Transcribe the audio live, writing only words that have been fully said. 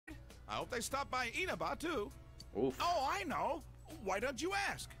I hope they stop by Inaba, too. Oof. Oh, I know. Why don't you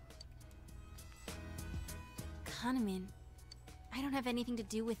ask? Hanamin, I don't have anything to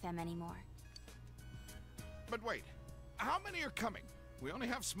do with them anymore. But wait, how many are coming? We only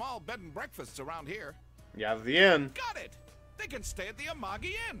have small bed and breakfasts around here. You have the inn. Got it! They can stay at the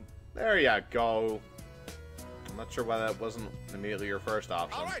Amagi Inn. There you go. I'm not sure why that wasn't immediately your first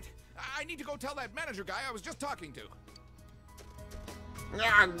option. All right, I need to go tell that manager guy I was just talking to.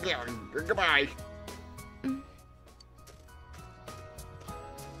 Goodbye.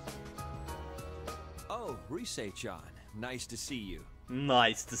 Oh, Rise-chan. Nice to see you.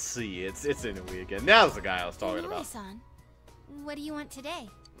 Nice to see you. It's Inui again. Now's the guy I was talking about. Inui-san, what do you want today?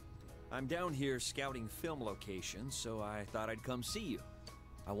 I'm down here scouting film locations, so I thought I'd come see you.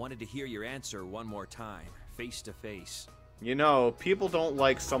 I wanted to hear your answer one more time, face to face. You know, people don't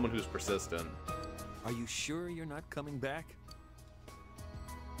like someone who's persistent. Are you sure you're not coming back?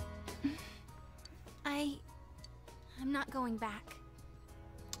 I'm not going back.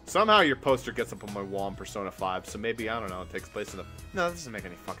 Somehow your poster gets up on my wall in Persona 5, so maybe, I don't know, it takes place in the... No, that doesn't make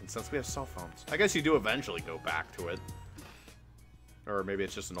any fucking sense. We have cell phones. I guess you do eventually go back to it. Or maybe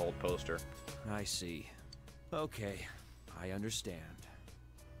it's just an old poster. I see. Okay, I understand.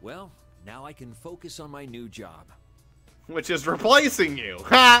 Well, now I can focus on my new job. Which is replacing you.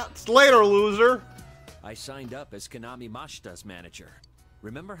 Ha! It's later, loser! I signed up as Konami Mashita's manager.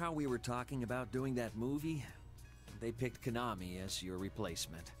 Remember how we were talking about doing that movie? They picked Konami as your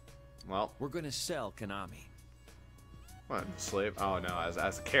replacement. Well, We're gonna sell Konami. what, slave? Oh no,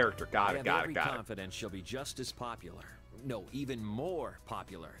 as a character. Got it, got it, got it. Confidence she'll be just as popular. No, even more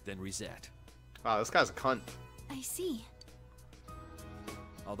popular than Risette. Wow, this guy's a cunt. I see.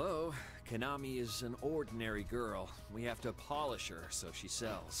 Although, Konami is an ordinary girl, we have to polish her so she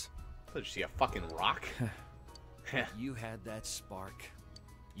sells. What, is she a fucking rock? You had that spark.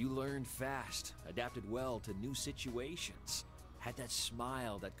 You learned fast, adapted well to new situations, had that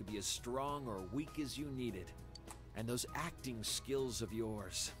smile that could be as strong or weak as you needed. And those acting skills of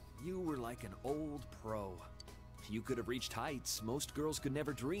yours, you were like an old pro. You could have reached heights most girls could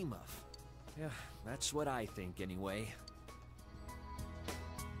never dream of. Yeah, that's what I think anyway.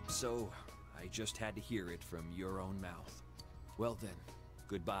 So, I just had to hear it from your own mouth. Well then,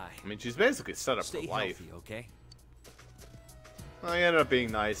 goodbye. I mean, she's basically set up Stay for life. healthy, okay? Well, he ended up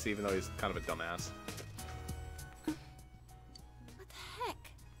being nice, even though he's kind of a dumbass. What the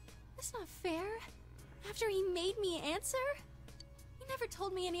heck? That's not fair. After he made me answer? He never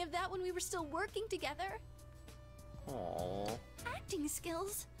told me any of that when we were still working together. Aww. Acting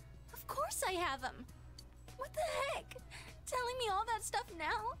skills? Of course I have them. What the heck? Telling me all that stuff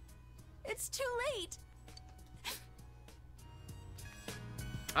now? It's too late.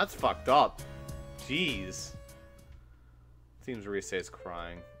 That's fucked up. Jeez. Seems Rise is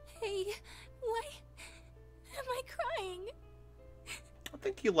crying. Hey, why am I crying? I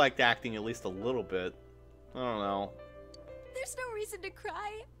think you liked acting at least a little bit. I don't know. There's no reason to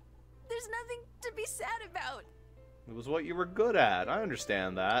cry. There's nothing to be sad about. It was what you were good at. I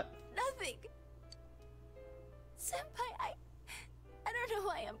understand that. Nothing. Senpai, I don't know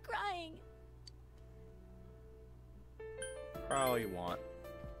why I'm crying. Cry all you want.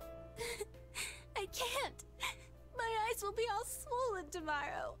 I can't. My eyes will be all swollen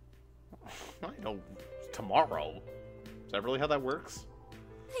tomorrow. I know. Tomorrow. Is that really how that works?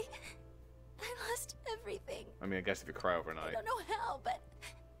 I lost everything. I mean, I guess if you cry I overnight. don't know how, but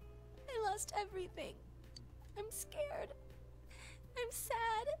I lost everything. I'm scared. I'm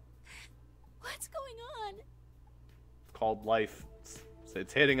sad. What's going on? It's called life.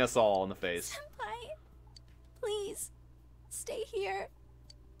 It's hitting us all in the face. Senpai, please, stay here.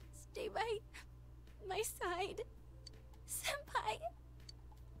 Stay by my side. Senpai.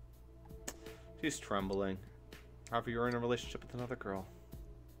 She's trembling. However, you're in a relationship with another girl.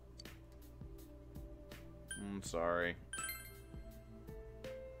 I'm sorry.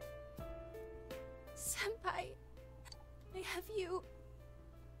 Senpai, I have you.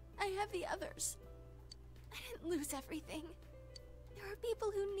 I have the others. I didn't lose everything. There are people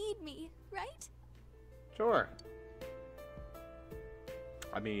who need me, right? Sure.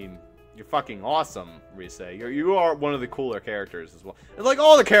 I mean, you're fucking awesome, Rise. You are one of the cooler characters as well. It's like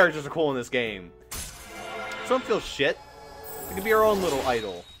all the characters are cool in this game. So don't feel shit. You can be your own little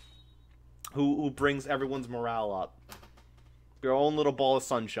idol. Who brings everyone's morale up. Your own little ball of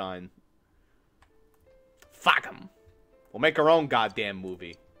sunshine. Fuck 'em. We'll make our own goddamn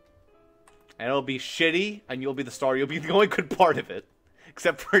movie. And it'll be shitty, and you'll be the star. You'll be the only good part of it.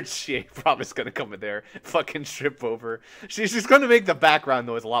 Except for Chie, probably gonna come in there, fucking trip over. She's gonna make the background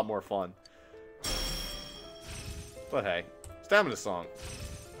noise a lot more fun. But hey, stamina song.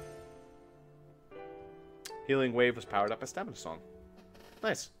 Healing Wave was powered up by Stamina Song.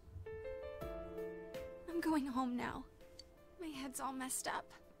 Nice. I'm going home now. My head's all messed up.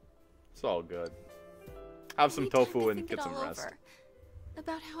 It's all good. Have some I need time tofu to and think get it some all rest. over.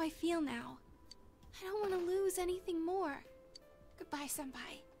 About how I feel now. I don't want to lose anything more. Goodbye,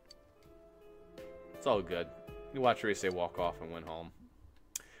 Senpai. It's all good. You watch Rise walk off and went home.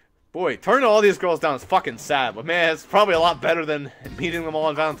 Boy, turning all these girls down is fucking sad, but man, it's probably a lot better than meeting them all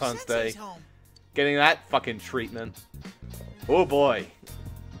on Valentine's Day. Getting that fucking treatment. Oh boy.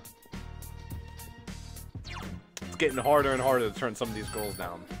 It's getting harder and harder to turn some of these girls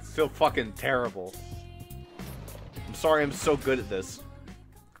down. I feel fucking terrible. I'm sorry I'm so good at this.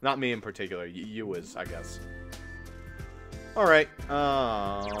 Not me in particular. You is, I guess. Alright,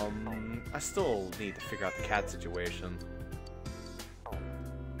 I still need to figure out the cat situation.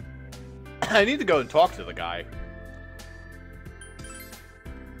 I need to go and talk to the guy.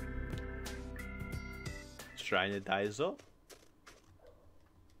 Trying to die up.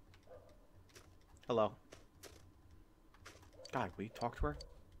 Hello. God, will you talk to her?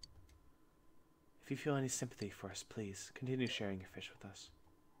 If you feel any sympathy for us, please continue sharing your fish with us.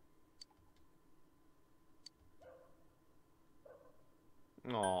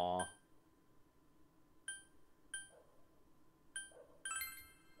 Aww.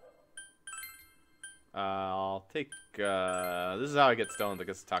 I'll take, this is how I get stoned. I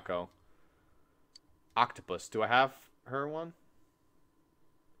guess taco. Octopus. Do I have her one?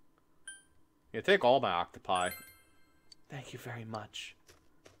 Yeah, take all my octopi. Thank you very much.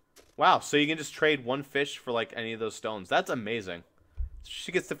 Wow, so you can just trade one fish for, like, any of those stones. That's amazing.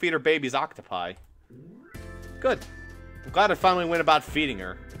 She gets to feed her baby's octopi. Good. I'm glad I finally went about feeding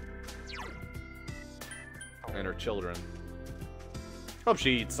her. And her children. Hope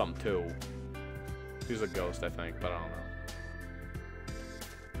she eats some, too. She's a ghost, I think, but I don't know.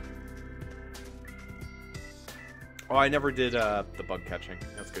 Oh, I never did the bug catching.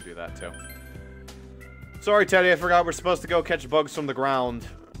 Let's go do that, too. Sorry, Teddy, I forgot we're supposed to go catch bugs from the ground.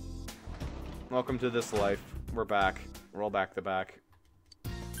 Welcome to this life. We're back. We're all back to back.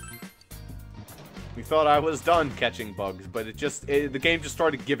 We thought I was done catching bugs, but the game just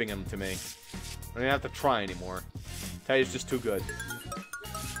started giving them to me. I didn't have to try anymore. Teddy's just too good.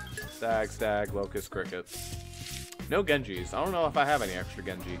 Stag, stag, locust, cricket. No Genjis. I don't know if I have any extra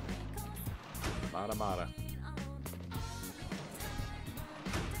Genji. Mata mata.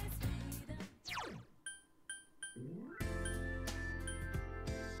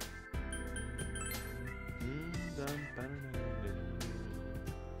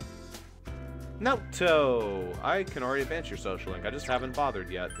 Naoto! I can already advance your social link. I just haven't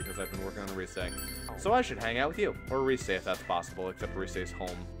bothered yet because I've been working on Rise. So I should hang out with you. Or Rise if that's possible, except Rise's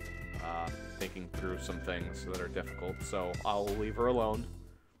home. Thinking through some things that are difficult. So I'll leave her alone.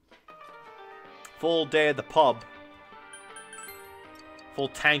 Full day at the pub. Full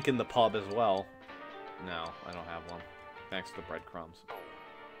tank in the pub as well. No, I don't have one. Thanks to the breadcrumbs.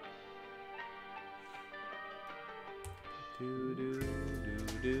 Do do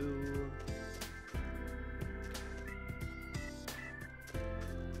do do.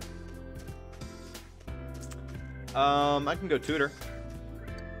 I can go tutor.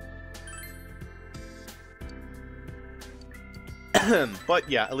 But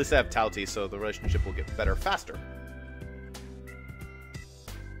yeah, at least I have Tauti, so the relationship will get better faster.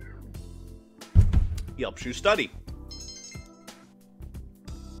 He helps you study.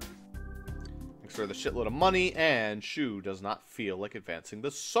 Thanks for the shitload of money, and Shu does not feel like advancing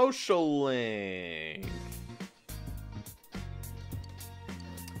the social link.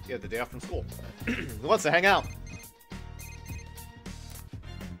 Yeah, the day off from school. He wants to hang out.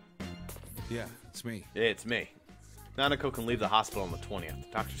 Yeah, it's me. It's me. Nanako can leave the hospital on the 20th.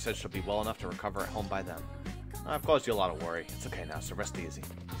 The doctor said she'll be well enough to recover at home by then. I've caused you a lot of worry. It's okay now, so rest easy.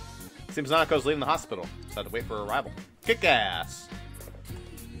 Seems Nanako's leaving the hospital, so I have to wait for her arrival. Kick ass!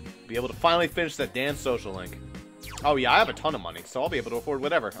 Be able to finally finish that damn social link. Oh yeah, I have a ton of money, so I'll be able to afford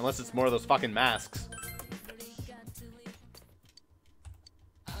whatever, unless it's more of those fucking masks.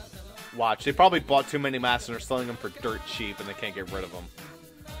 Watch, they probably bought too many masks and are selling them for dirt cheap and they can't get rid of them.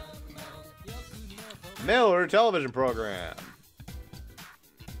 Mail-order television program.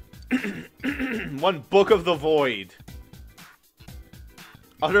 One Book of the Void.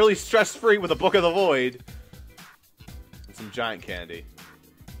 Utterly stress-free with a Book of the Void. And some giant candy.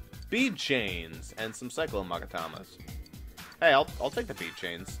 Bead chains and some Cyclone Magatamas. Hey, I'll take the bead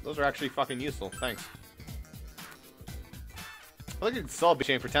chains. Those are actually fucking useful. Thanks. I think I can sell a bead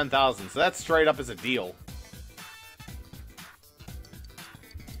chain for 10,000, so that straight up is a deal.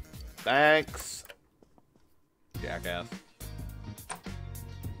 Thanks. Jackass.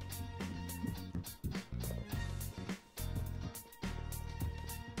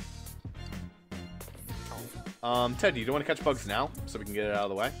 Ted, do you want to catch bugs now so we can get it out of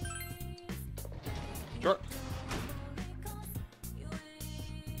the way? Sure.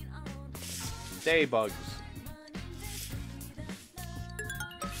 Day bugs.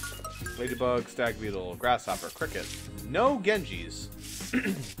 Ladybug, stag beetle, grasshopper, cricket. No Genjis.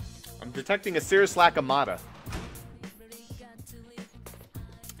 I'm detecting a serious lack of Mata.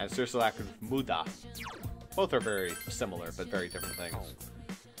 And a serious lack of Muda. Both are very similar, but very different things.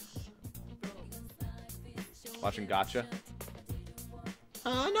 Watching Gotcha.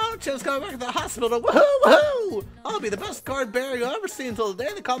 No, Chie's going back to the hospital. Woohoo, woohoo! I'll be the best card bearer you'll ever see until the day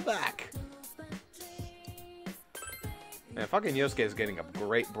they come back. Man, fucking Yosuke is getting a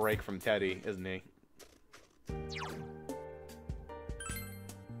great break from Teddy, isn't he?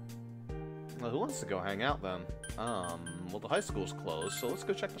 Well, who wants to go hang out then? Well, the high school's closed, so let's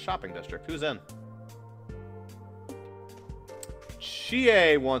go check the shopping district. Who's in?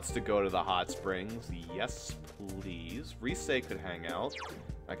 Chie wants to go to the hot springs. Yes, please. Rise could hang out.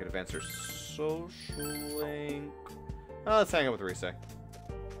 I could advance her social link. Oh, let's hang out with Rise.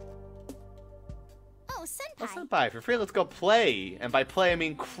 Oh, Senpai. Oh, Senpai, if you're free, let's go play. And by play, I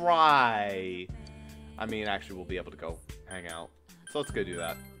mean cry. I mean, actually, we'll be able to go hang out. So let's go do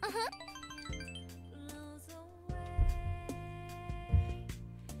that. Uh-huh.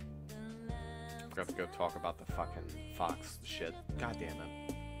 Forgot to go talk about the fucking Fox shit. God damn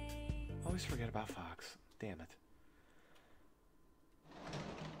it. Always forget about Fox. Damn it.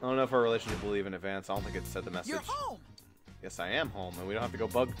 I don't know if our relationship will leave in advance. I don't think it said the message. You're home! Yes, I am home, and we don't have to go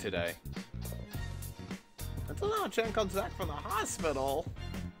bug today. Until now, Chen comes back from the hospital.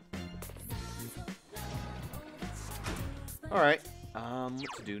 Alright.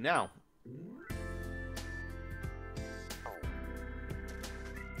 What to do now?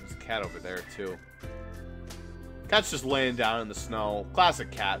 There's a cat over there, too. Cat's just laying down in the snow. Classic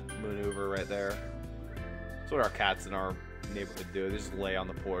cat maneuver right there. That's what our cats in our neighborhood do. They just lay on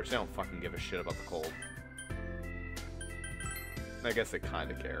the porch. They don't fucking give a shit about the cold. I guess they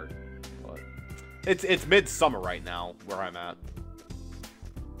kind of care. But it's midsummer right now where I'm at.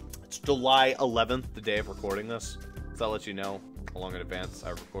 It's July 11th, the day of recording this. So I'll let you know how long in advance I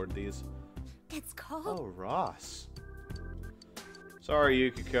record these. It's cold. Oh, Ross. Sorry,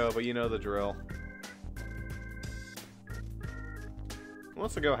 Yukiko, but you know the drill. Who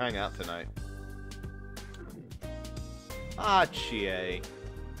wants to go hang out tonight? Ah, Chie.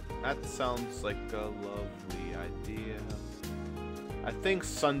 That sounds like a lovely idea. I think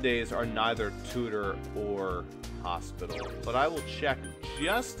Sundays are neither tutor or hospital, but I will check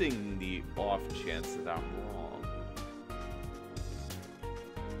just in the off chance that I'm wrong.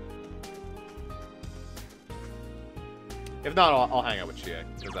 If not, I'll hang out with Chie,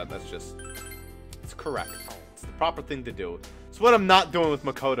 because that's just... It's correct. It's the proper thing to do. It's what I'm not doing with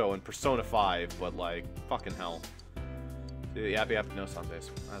Makoto in Persona 5, but like, fucking hell. Yep, no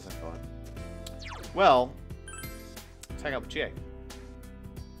Sundays, as I thought. Well, let's hang out with Chie.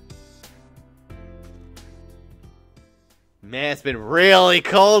 Man, it's been really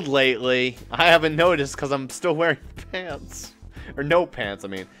cold lately. I haven't noticed because I'm still wearing pants. Or no pants, I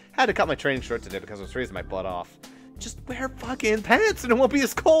mean. Had to cut my training short today because I was freezing my butt off. Just wear fucking pants and it won't be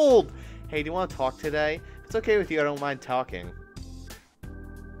as cold. Hey, do you want to talk today? If it's okay with you, I don't mind talking.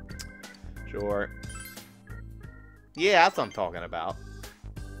 Sure. Yeah, that's what I'm talking about.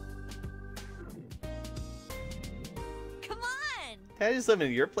 Come on! Teddy's living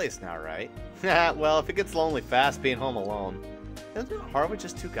in your place now, right? Well, if it gets lonely fast being home alone. Isn't it hard with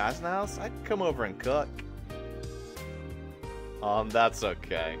just two guys in the house? I can come over and cook. That's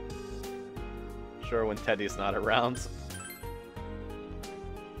okay. Sure, when Teddy's not around.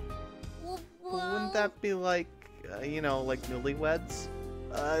 Well, Wouldn't that be like, you know, like newlyweds?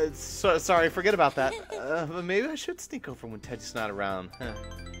 Sorry, forget about that. But maybe I should sneak over when Teddy's not around.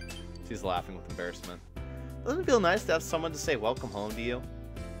 She's laughing with embarrassment. Doesn't it feel nice to have someone to say welcome home to you?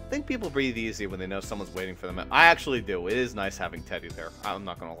 I think people breathe easy when they know someone's waiting for them. I actually do. It is nice having Teddy there. I'm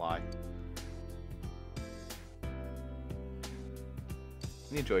not gonna lie.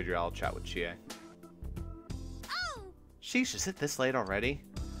 You enjoyed your owl chat with Chie. Oh! Sheesh, is it this late already?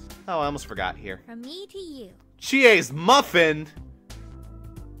 Oh, I almost forgot here. From me to you. Chie's muffin!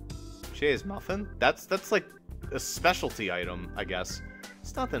 Chie's muffin? That's like a specialty item, I guess.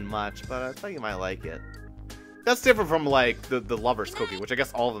 It's nothing much, but I thought you might like it. That's different from, like, the lover's cookie, which I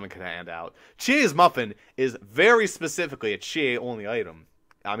guess all of them can hand out. Chie's muffin is very specifically a Chie-only item.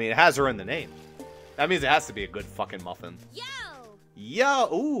 I mean, it has her in the name. That means it has to be a good fucking muffin. Yo!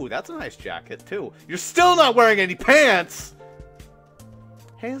 Yo! Ooh, that's a nice jacket, too. You're still not wearing any pants!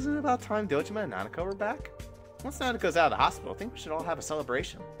 Hey, isn't it about time Dojima and Nanako are back? Once Nanako's out of the hospital, I think we should all have a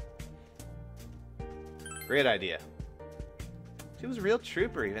celebration. Great idea. She was a real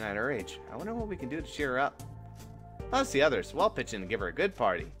trooper even at her age. I wonder what we can do to cheer her up. How's the others? We'll pitch in and give her a good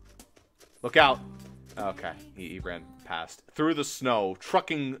party. Look out. Okay, he ran past. Through the snow,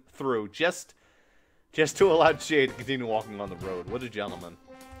 trucking through, just to allow Chie to continue walking on the road. What a gentleman.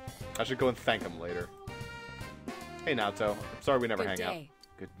 I should go and thank him later. Hey, Naoto. I'm sorry we never hang out.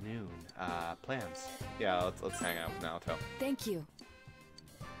 Good noon. Plans. Yeah, let's hang out with Naoto. Thank you.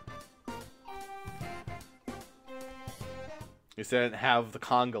 You said I didn't have the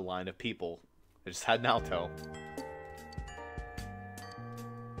conga line of people. I just had Naoto.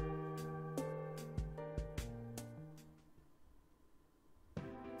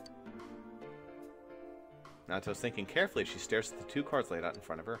 Naoto's thinking carefully as she stares at the 2 cards laid out in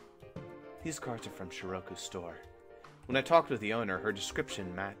front of her. These cards are from Shiroku's store. When I talked with the owner, her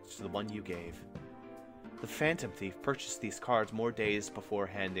description matched the one you gave. The Phantom Thief purchased these cards mere days before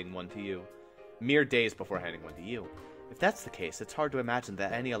handing one to you. If that's the case, it's hard to imagine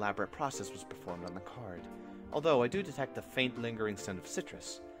that any elaborate process was performed on the card. Although I do detect a faint lingering scent of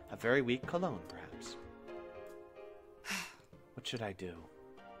citrus. A very weak cologne, perhaps. What should I do?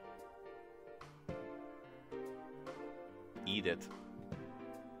 Eat it.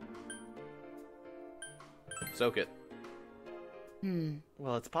 Soak it.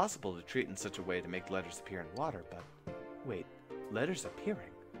 Well, it's possible to treat in such a way to make letters appear in water, but... Wait, letters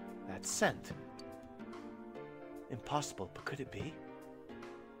appearing? That's scent. Impossible, but could it be?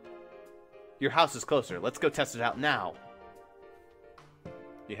 Your house is closer. Let's go test it out now.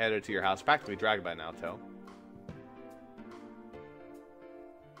 You headed to your house, practically dragged by Naoto.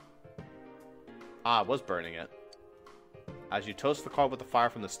 Ah, it was burning it. As you toast the card with the fire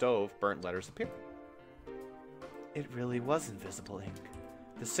from the stove, burnt letters appear. It really was invisible ink.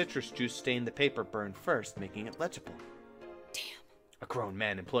 The citrus juice stained the paper burned first, making it legible. Damn. A grown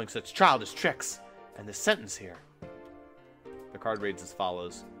man employing such childish tricks. And the sentence here. The card reads as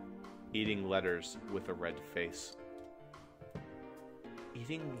follows. Eating letters with a red face.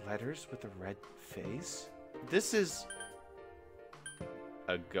 Eating letters with a red face? This is...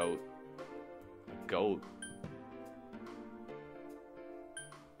 a goat. A goat.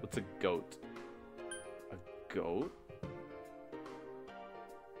 What's a goat? A goat?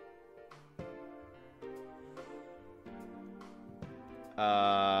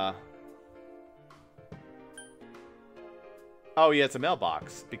 Oh yeah, it's a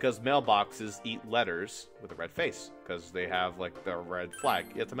mailbox. Because mailboxes eat letters with a red face. Because they have, like, the red flag.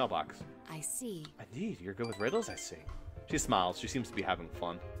 Yeah, it's a mailbox. I see. Indeed, you're good with riddles, I see. She smiles. She seems to be having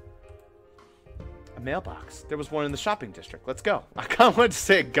fun. A mailbox. There was one in the shopping district. Let's go. I kind of wanted to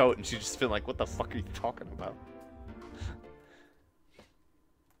say a goat, and she's just been like, what the fuck are you talking about?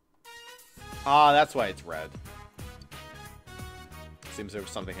 Ah, that's why it's red. Seems there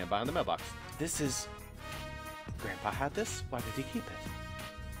was something hidden behind the mailbox. This is... Grandpa had this? Why did he keep it?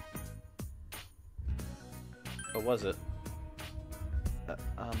 What was it?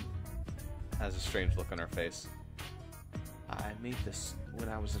 Has a strange look on her face. I made this when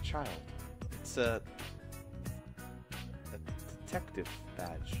I was a child. It's a detective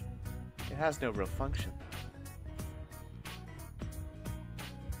badge. It has no real function.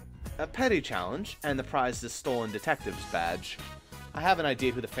 A petty challenge, and the prize is stolen detective's badge. I have an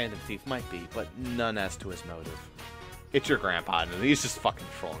idea who the Phantom Thief might be, but none as to his motive. It's your grandpa, and he's just fucking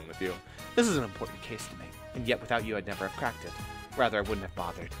trolling with you. This is an important case to me, and yet without you I'd never have cracked it. Rather, I wouldn't have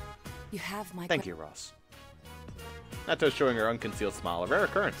bothered. You have my... Thank you, Ross. Nato's showing her unconcealed smile, a rare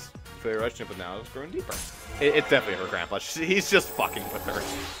occurrence. The relationship with Nato is growing deeper. It's definitely her grandpa. He's just fucking with her.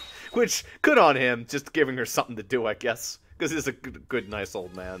 Which, good on him, just giving her something to do, I guess. Because he's a good, nice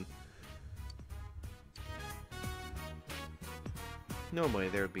old man. Normally,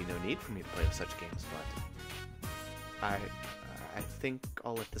 there would be no need for me to play with such games, but... I think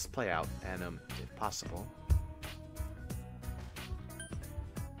I'll let this play out, and, if possible...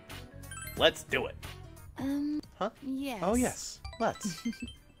 Let's do it! Huh? Yes. Oh, yes. Let's.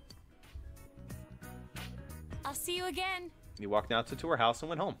 I'll see you again. You walked Naoto to her house and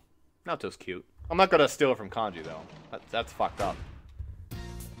went home. Naoto's cute. I'm not gonna steal it from Kanji, though. That's fucked up.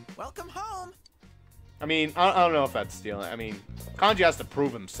 Welcome home! I mean, I don't know if that's stealing. I mean, Kanji has to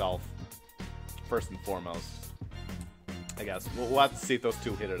prove himself, first and foremost. I guess. We'll have to see if those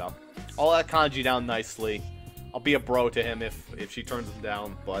two hit it up. I'll let Kanji down nicely. I'll be a bro to him if she turns him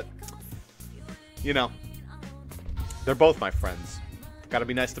down, but... You know, they're both my friends. Gotta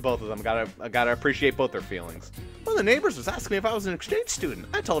be nice to both of them. I gotta appreciate both their feelings. One of the neighbors was asking me if I was an exchange student.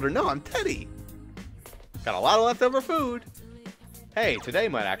 I told her, no, I'm Teddy. Got a lot of leftover food. Hey, today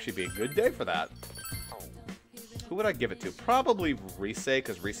might actually be a good day for that. Who would I give it to? Probably Rise,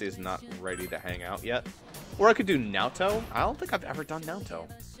 because Rise is not ready to hang out yet. Or I could do Naoto. I don't think I've ever done Naoto.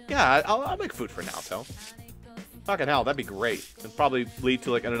 Yeah, I'll make food for Naoto. Fucking hell, that'd be great. It'd probably lead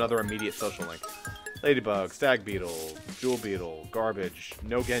to like another immediate social link. Ladybug, Stag Beetle, Jewel Beetle, Garbage,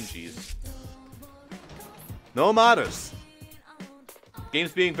 no Genjis. No modders.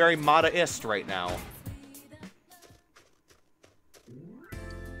 Game's being very Mada-ist right now.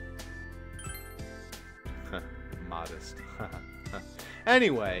 Modest.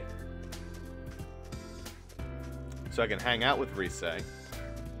 Anyway. So I can hang out with Rise.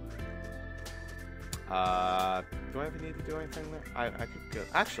 Do I even need to do anything there? I could go.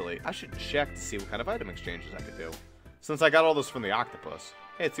 Actually, I should check to see what kind of item exchanges I could do. Since I got all this from the octopus.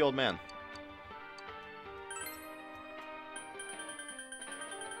 Hey, it's the old man.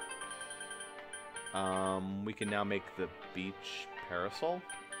 We can now make the beach parasol.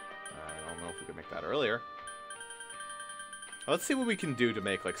 I don't know if we could make that earlier. Let's see what we can do to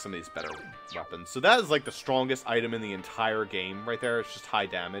make like some of these better weapons. So that is like the strongest item in the entire game right there. It's just high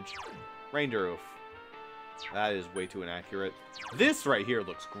damage. Reindeer Oof. That is way too inaccurate. This right here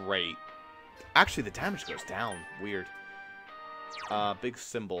looks great. Actually, the damage goes down. Weird. Big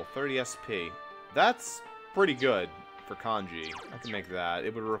symbol. 30 SP. That's pretty good for kanji. I can make that.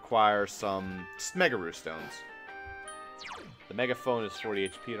 It would require some Mega Roo Stones. The Megaphone is 40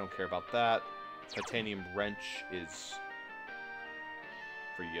 HP. I don't care about that. Titanium Wrench is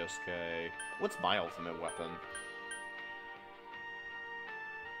for Yosuke. What's my ultimate weapon?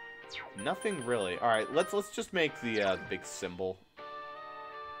 Nothing really. Alright, let's just make the big symbol.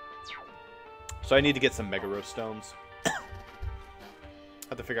 So I need to get some Mega Rose Stones.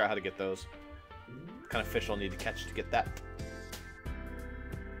 Have to figure out how to get those. What kind of fish I'll need to catch to get that.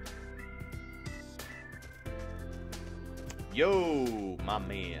 Yo, my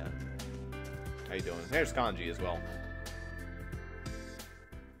man. How you doing? There's Kanji as well.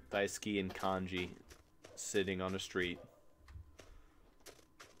 Daisuke and Kanji sitting on a street.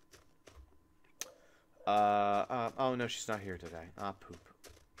 Oh no, she's not here today. Ah, poop.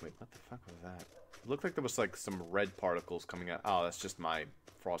 Wait, what the fuck was that? It looked like there was like some red particles coming out. Oh, that's just my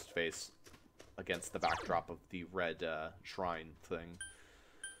frost face against the backdrop of the red shrine thing.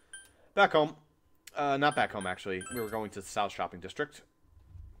 Back home. Not back home, actually. We were going to the South Shopping District.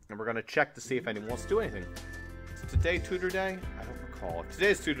 And we're going to check to see if anyone wants to do anything. Is today tutor day? I don't recall. If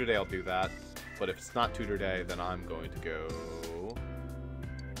today's tutor day, I'll do that. But if it's not tutor day, then I'm going to go...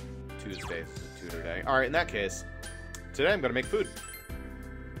 Tuesday is tutor day. Alright, in that case, today I'm going to make food.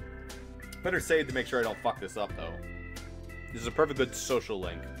 Better save to make sure I don't fuck this up, though. This is a perfect good social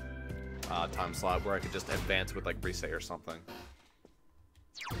link time slot where I could just advance with, like, Rise or something.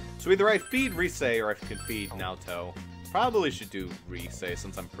 So either I feed Rise or I can feed Naoto. Probably should do Rise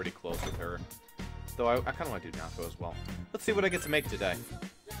since I'm pretty close with her. Though I kind of want to do Naoto as well. Let's see what I get to make today.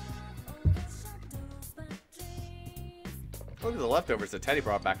 Look at the leftovers that Teddy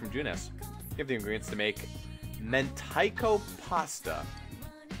brought back from Junes. You have the ingredients to make mentaiko pasta.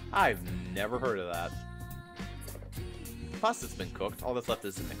 I've never heard of that. The pasta's been cooked. All that's left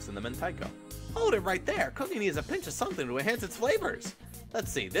is to mix in the mentaiko. Hold it right there. Cooking needs a pinch of something to enhance its flavors.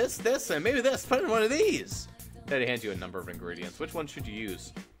 Let's see. This, and maybe this. Put in one of these. Teddy hands you a number of ingredients. Which one should you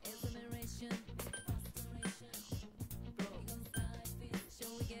use?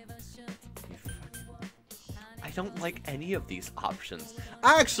 I don't like any of these options.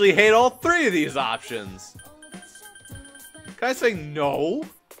 I actually hate all three of these options. Can I say no?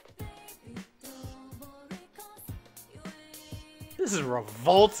 This is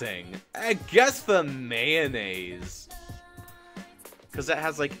revolting. I guess the mayonnaise. Because it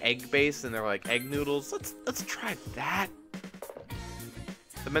has like egg base and they're like egg noodles. Let's try that.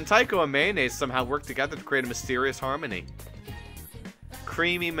 The mentaiko and mayonnaise somehow work together to create a mysterious harmony.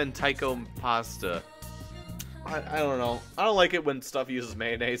 Creamy mentaiko pasta. I don't know. I don't like it when stuff uses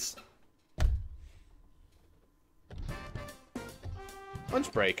mayonnaise.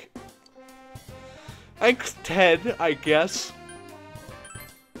 Lunch break. Thanks, Ted, I guess.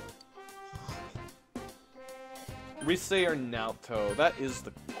 Rise or Naoto? That is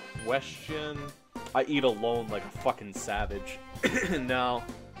the question. I eat alone like a fucking savage. No.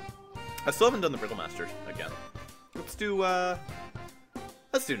 I still haven't done the Riddle Masters again. Let's do Naoto.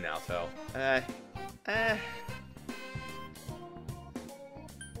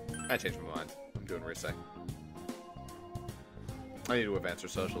 I changed my mind. I'm doing Rise. I need to advance her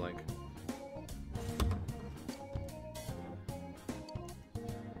social link.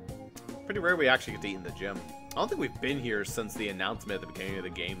 Pretty rare we actually get to eat in the gym. I don't think we've been here since the announcement at the beginning of the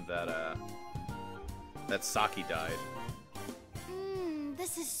game that that Saki died.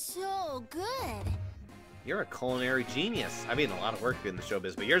 This is so good. You're a culinary genius. I mean, a lot of work in the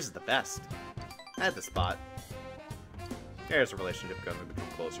showbiz, but yours is the best. At the spot. There's a relationship going to become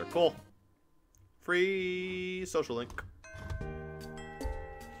closer. Cool. Free social link.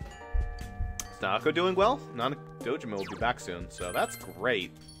 Is Naoko doing well? Nana Dojima will be back soon, so that's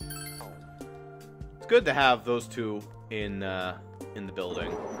great. It's good to have those two in the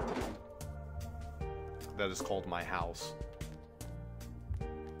building. That is called my house.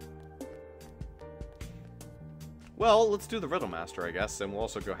 Well, let's do the Riddle Master, I guess, and we'll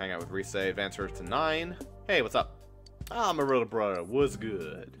also go hang out with Rise, advance her to 9. Hey, what's up? Ah, my Riddle brother, what's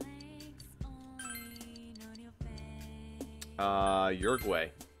good? Uruguay.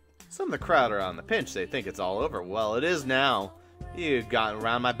 Some of the crowd are on the pinch. They think it's all over. Well, it is now. You've gotten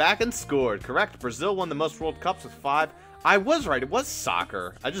around my back and scored. Correct. Brazil won the most World Cups with 5. I was right. It was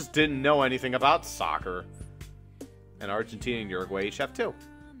soccer. I just didn't know anything about soccer. And Argentina and Uruguay each have 2.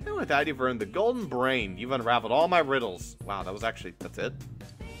 And with that, you've earned the Golden Brain. You've unraveled all my riddles. Wow, that was actually... That's it?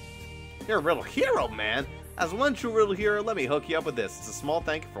 You're a riddle hero, man. As one true riddle hero, let me hook you up with this. It's a small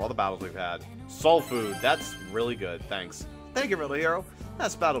thank you for all the battles we've had. Soul food. That's really good. Thanks. Thank you, riddle hero.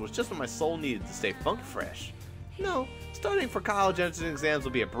 Last battle was just what my soul needed to stay funky fresh. No, studying for college entrance exams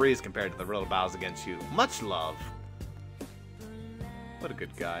will be a breeze compared to the riddle battles against you. Much love. What a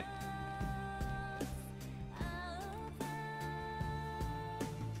good guy.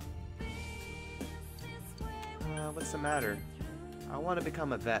 What's the matter? I want to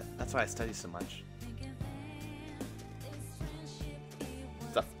become a vet. That's why I study so much.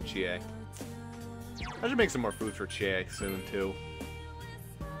 What's up, Chie? I should make some more food for Chie soon, too.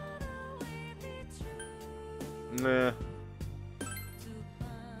 Nah.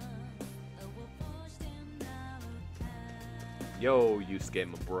 Yo, Yusuke,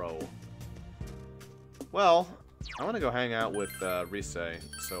 my bro. Well, I want to go hang out with Rise,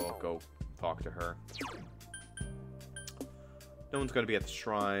 so I'll go talk to her. No one's going to be at the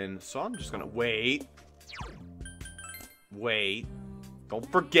shrine, so I'm just going to wait. Wait. Don't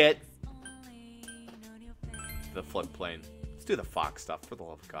forget the floodplain. Let's do the fox stuff, for the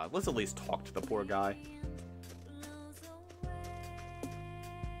love of God. Let's at least talk to the poor guy.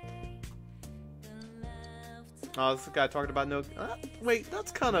 Oh, this is the guy talking about no... wait,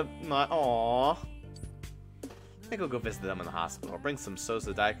 that's kind of not... Aww. I think I'll go visit them in the hospital. I'll bring some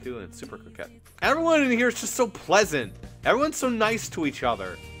Sosa Daiku and Super Croquette. Everyone in here is just so pleasant. Everyone's so nice to each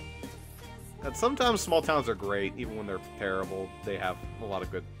other. And sometimes small towns are great, even when they're terrible. They have a lot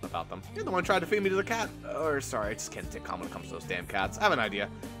of good about them. You're the one who tried to feed me to the cat. Or, sorry, I just can't take calm when it comes to those damn cats. I have an idea.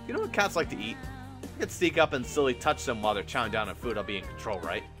 You know what cats like to eat? I could sneak up and silly touch them while they're chowing down on food. I'll be in control,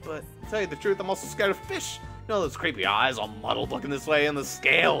 right? But, to tell you the truth, I'm also scared of fish. You know those creepy eyes all muddled looking this way, and the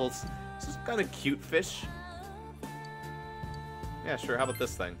scales. It's just kind of cute fish. Yeah, sure. How about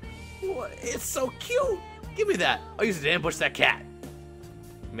this thing? What? It's so cute! Give me that! I'll use it to ambush that cat!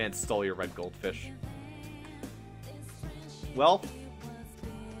 Man stole your red goldfish. Well.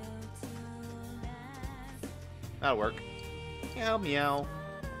 That'll work. Meow, meow.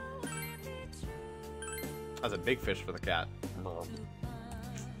 That's a big fish for the cat.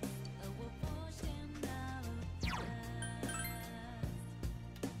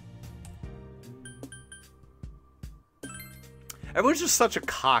 Everyone's just such a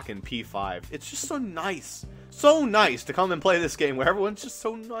cock in P5. It's just so nice. So nice to come and play this game where everyone's just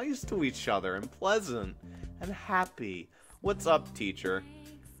so nice to each other and pleasant and happy. What's up, teacher?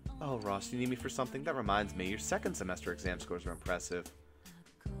 Oh, Ross, you need me for something? That reminds me, your second semester exam scores are impressive.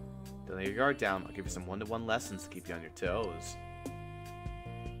 Don't lay your guard down. I'll give you some one-to-one lessons to keep you on your toes.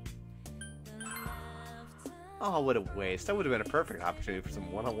 Oh, what a waste. That would have been a perfect opportunity for some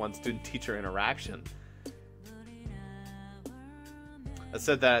one-on-one student-teacher interaction. I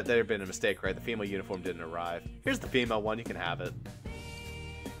said that there had been a mistake, right? The female uniform didn't arrive. Here's the female one. You can have it.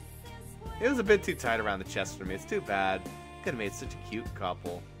 It was a bit too tight around the chest for me. It's too bad. Could have made such a cute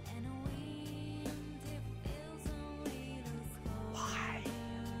couple. Why?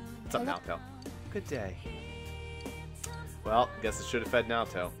 What's up, Naoto? Good day. Well, guess I should have fed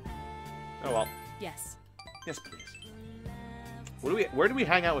Naoto. Oh well. Yes. Yes, please. Where do we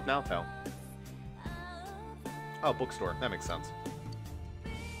hang out with Naoto? Oh, bookstore. That makes sense.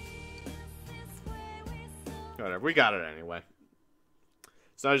 Whatever, we got it anyway.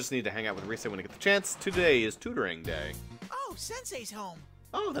 So I just need to hang out with Rise when I get the chance. Today is tutoring day. Oh, Sensei's home.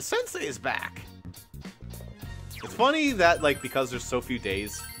 Oh, the sensei is back. It's funny that, like, because there's so few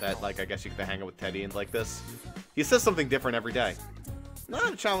days that, like, I guess you get to hang out with Teddy and like this. He says something different every day.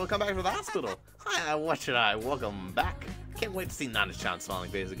 Nana-chan will come back to the hospital. Hi, what should I? Welcome back. Can't wait to see Nana-chan's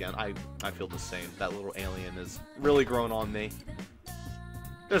smiling face again. I feel the same. That little alien is really grown on me.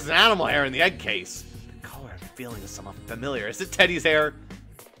 There's an animal hair in the egg case. The color and feeling is somewhat familiar. Is it Teddy's hair?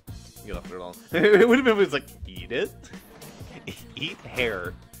 You left it alone. It would have been if it was like, eat it? Eat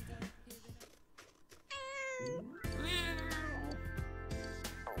hair.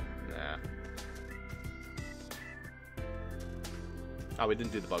 Nah. Oh, we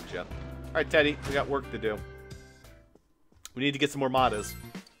didn't do the bugs yet. Alright, Teddy, we got work to do. We need to get some more madas.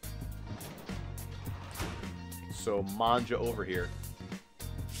 So, manja over here.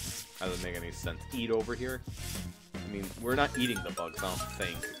 That doesn't make any sense. Eat over here? I mean, we're not eating the bugs, I don't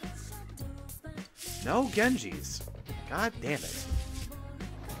think. No Genjis. God damn it.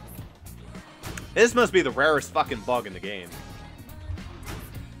 This must be the rarest fucking bug in the game.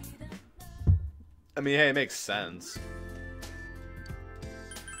 I mean, hey, it makes sense.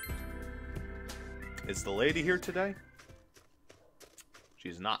 Is the lady here today?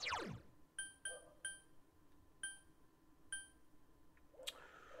 She's not.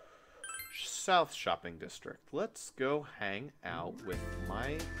 South Shopping District. Let's go hang out with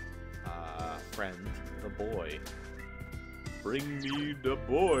my friend, the boy. Bring me the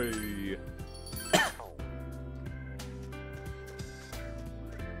boy.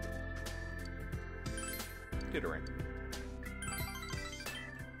 Get a ring.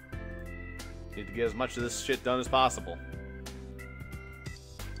 Need to get as much of this shit done as possible.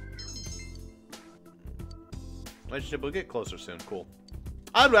 Relationship will get closer soon. Cool.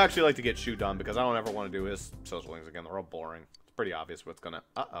 I'd actually like to get Shu done because I don't ever want to do his social links again. They're all boring. It's pretty obvious what's gonna...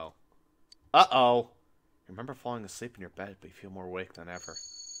 Uh-oh. Uh-oh. You remember falling asleep in your bed, but you feel more awake than ever.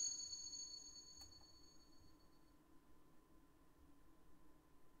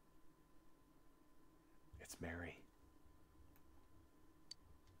 It's Mary.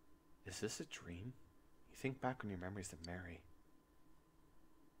 Is this a dream? You think back on your memories of Mary.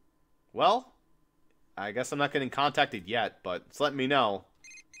 Well, I guess I'm not getting contacted yet, but it's letting me know.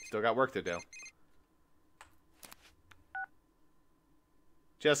 Still got work to do.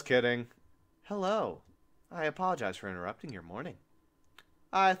 Just kidding. Hello. I apologize for interrupting your morning.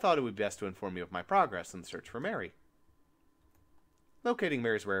 I thought it would be best to inform you of my progress in the search for Mary. Locating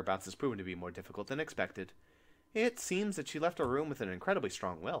Mary's whereabouts has proven to be more difficult than expected. It seems that she left her room with an incredibly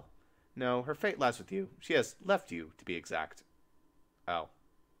strong will. No, her fate lies with you. She has left you, to be exact. Oh.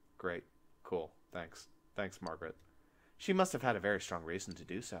 Great. Cool. Thanks. Thanks, Margaret. She must have had a very strong reason to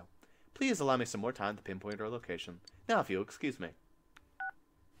do so. Please allow me some more time to pinpoint her location. Now, if you'll excuse me.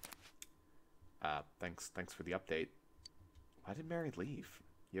 Thanks for the update. Why did Mary leave?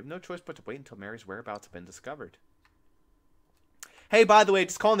 You have no choice but to wait until Mary's whereabouts have been discovered. Hey, by the way,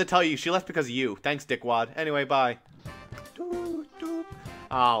 just calling to tell you, she left because of you. Thanks, dickwad. Anyway, bye. Doop, doop.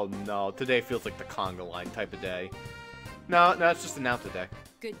 Oh, no. Today feels like the conga line type of day. No, it's just an out today.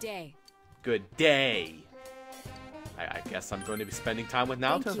 Good day. Good day. I guess I'm going to be spending time with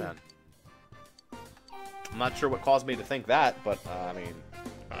Naoto then. I'm not sure what caused me to think that, but I mean,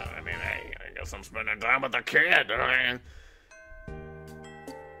 hey, I guess I'm spending time with the kid.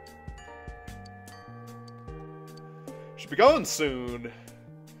 Should be going soon.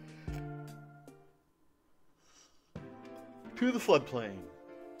 To the floodplain.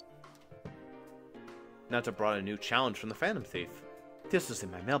 Naoto brought a new challenge from the Phantom Thief. This was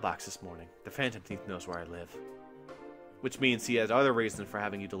in my mailbox this morning. The Phantom Thief knows where I live. Which means he has other reasons for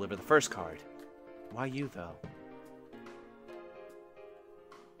having you deliver the first card. Why you, though?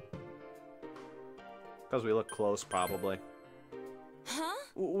 Because we look close, probably. Huh?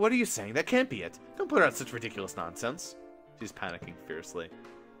 What are you saying? That can't be it. Don't put out such ridiculous nonsense. She's panicking fiercely.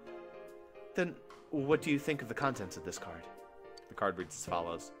 Then, what do you think of the contents of this card? The card reads as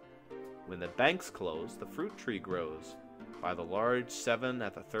follows. When the banks close, the fruit tree grows. By the large 7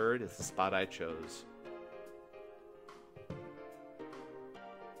 at the 3rd is the spot I chose.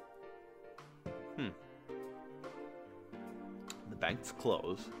 The banks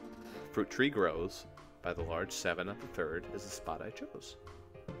close, the fruit tree grows. By the large 7 at the 3rd is the spot I chose.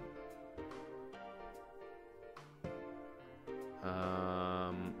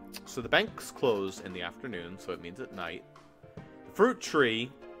 So the banks close in the afternoon, so it means at night. The fruit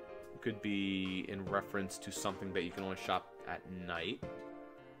tree could be in reference to something that you can only shop at night.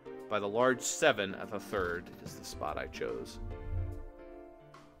 By the large 7 at the 3rd is the spot I chose.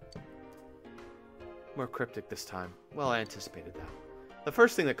 More cryptic this time. Well, I anticipated that. The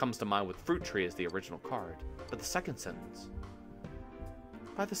first thing that comes to mind with fruit tree is the original card, but the second sentence.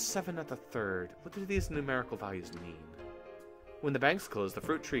 By the 7 at the 3rd, what do these numerical values mean? When the banks close, the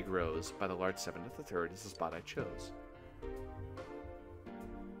fruit tree grows. By the large 7 at the 3rd is the spot I chose.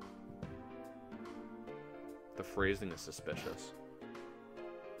 The phrasing is suspicious.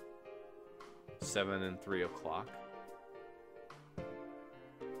 7 and 3 o'clock.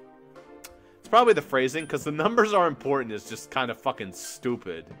 It's probably the phrasing, because the numbers are important is just kind of fucking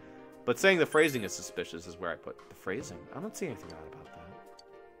stupid. But saying the phrasing is suspicious is where I put the phrasing. I don't see anything odd about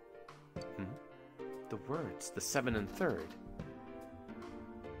that. The words, the 7 and 3rd.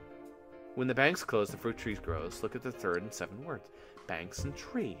 When the banks close, the fruit tree grows. Look at the 3rd and 7 words. Banks and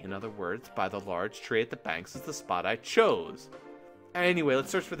tree. In other words, by the large tree at the banks is the spot I chose. Anyway, let's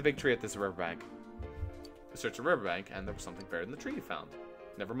search for the big tree at this riverbank. I searched the riverbank, and there was something buried in the tree you found.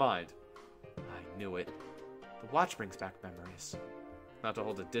 Never mind. I knew it. The watch brings back memories. Not to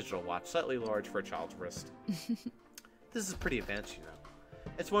hold a digital watch, slightly large for a child's wrist. This is pretty advanced, you know.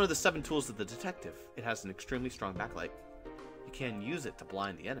 It's one of the 7 tools of the detective. It has an extremely strong backlight. You can use it to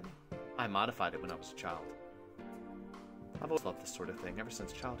blind the enemy. I modified it when I was a child. I've always loved this sort of thing, ever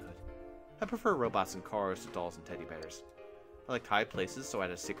since childhood. I prefer robots and cars to dolls and teddy bears. I liked high places, so I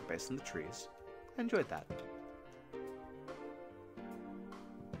had a secret base in the trees. I enjoyed that.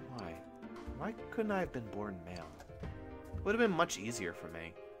 Why? Why couldn't I have been born male? It would have been much easier for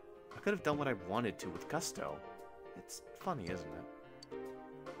me. I could have done what I wanted to with gusto. It's funny, isn't it?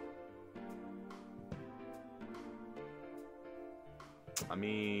 I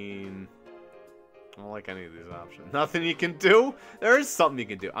mean, I don't like any of these options. Nothing you can do? There is something you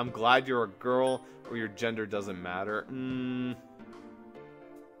can do. I'm glad you're a girl or your gender doesn't matter.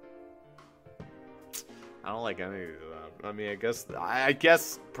 I don't like any of that. I mean, I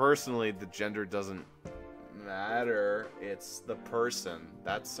guess personally the gender doesn't matter. It's the person.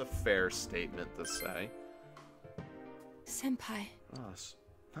 That's a fair statement to say. Senpai. Oh,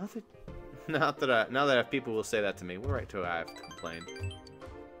 now that people will say that to me, what right do I have to complain?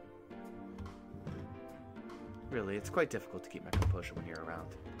 Really, it's quite difficult to keep my composure when you're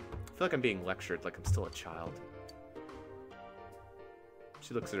around. I feel like I'm being lectured, like I'm still a child.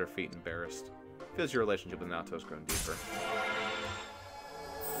 She looks at her feet, embarrassed. Feels your relationship with Naoto has grown deeper.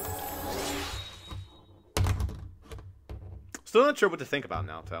 Still not sure what to think about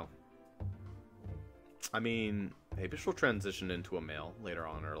Naoto. I mean, maybe she'll transition into a male later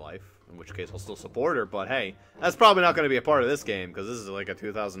on in her life, in which case I'll still support her, but hey, that's probably not going to be a part of this game, because this is like a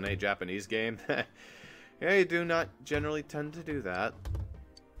 2008 Japanese game. Yeah, you do not generally tend to do that.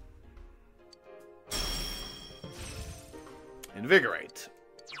 Invigorate.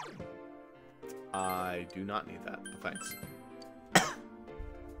 I do not need that. Thanks.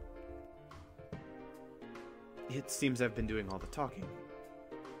 It seems I've been doing all the talking.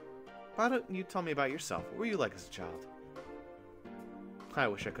 Why don't you tell me about yourself? What were you like as a child? I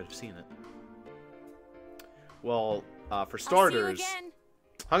wish I could have seen it. Well, for starters,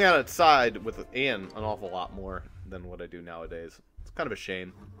 hung out outside with Ian an awful lot more than what I do nowadays. It's kind of a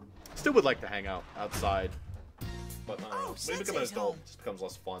shame. Still would like to hang out outside, but I don't know. When you become an adult, it just becomes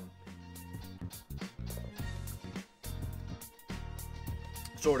less fun.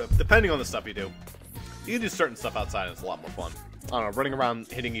 Sort of, depending on the stuff you do. You can do certain stuff outside and it's a lot more fun. I don't know, running around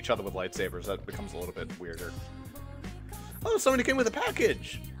hitting each other with lightsabers, that becomes a little bit weirder. Oh, somebody came with a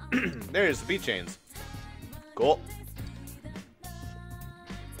package! There's the beat chains. Cool.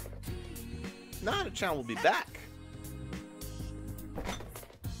 Nana-chan will be back.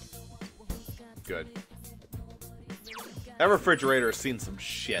 Good. That refrigerator has seen some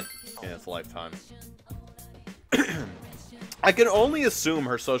shit in its lifetime. I can only assume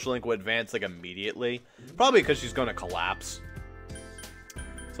her social link will advance, like, immediately. Probably because she's going to collapse.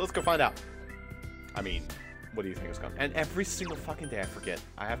 So let's go find out. I mean, what do you think is going to... And every single fucking day I forget.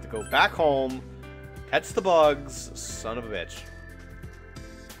 I have to go back home, catch the bugs, son of a bitch.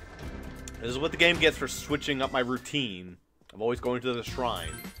 This is what the game gets for switching up my routine. I'm always going to the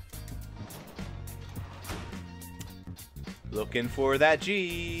shrine. Looking for that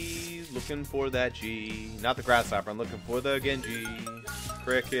G. Looking for that G. Not the grasshopper. I'm looking for the Genji.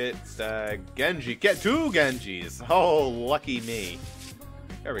 Cricket. Stag. Genji. Get 2 Genjis. Oh, lucky me.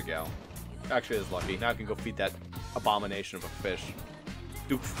 There we go. Actually, it's lucky. Now I can go feed that abomination of a fish.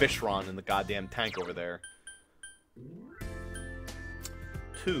 Do fish run in the goddamn tank over there.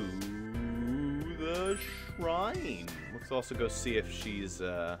 To the shrine. Let's also go see if she's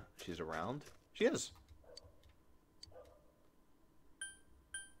around. She is.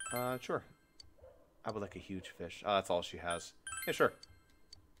 Sure. I would like a huge fish. Oh, that's all she has. Yeah, sure.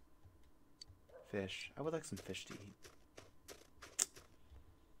 Fish. I would like some fish to eat.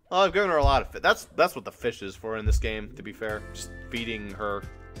 Well, I've given her a lot of fish. That's what the fish is for in this game, to be fair. Just feeding her.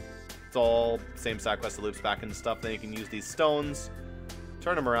 It's all same side quest that loops back into stuff. Then you can use these stones.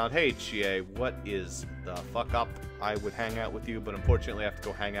 Turn them around. Hey, Chie, what is the fuck up? I would hang out with you, but unfortunately I have to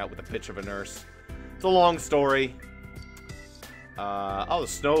go hang out with a bitch of a nurse. It's a long story. Oh,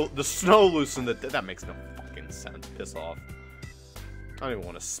 the snow loosened that makes no fucking sense. Piss off. I don't even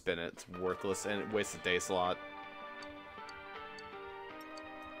want to spin it. It's worthless and it wastes a day slot.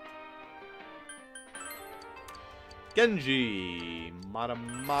 Genji.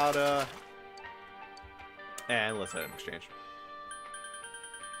 Mata. And let's item exchange.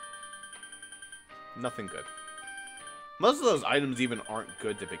 Nothing good. Most of those items even aren't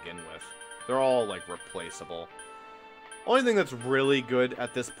good to begin with. They're all, like, replaceable. Only thing that's really good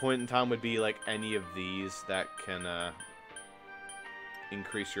at this point in time would be, like, any of these that can,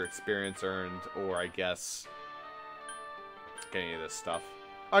 increase your experience earned, or, I guess, get any of this stuff.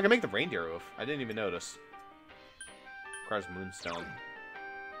 Oh, I can make the reindeer roof. I didn't even notice. Requires moonstone.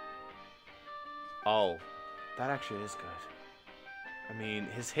 Oh, that actually is good. I mean,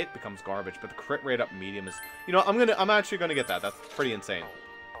 his hit becomes garbage, but the crit rate up medium is... You know, I'm actually gonna get that. That's pretty insane.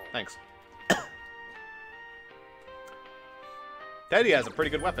 Thanks. Teddy has a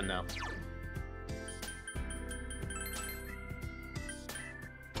pretty good weapon now.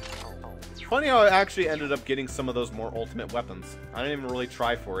 Funny how I actually ended up getting some of those more ultimate weapons. I didn't even really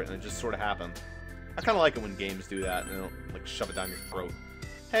try for it, and it just sort of happened. I kind of like it when games do that, and they don't, like, shove it down your throat.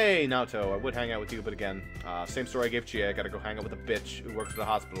 Hey, Naoto, I would hang out with you, but again, same story I gave Chie. I gotta go hang out with a bitch who works at the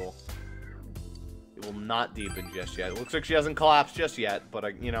hospital. It will not deepen just yet. It looks like she hasn't collapsed just yet,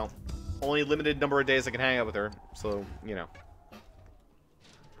 but, you know, only a limited number of days I can hang out with her, so, you know.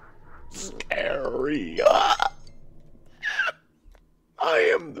 Scary. I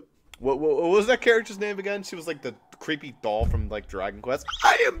am the... What was that character's name again? She was like the creepy doll from like Dragon Quest.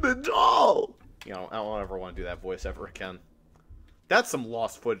 I am the doll! You know, I don't ever want to do that voice ever again. That's some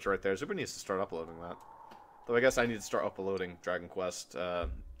lost footage right there. Super needs to start uploading that. Though I guess I need to start uploading Dragon Quest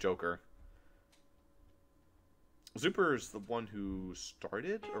Joker. Zuper's the one who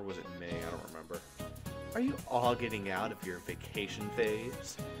started? Or was it May? I don't remember. Are you all getting out of your vacation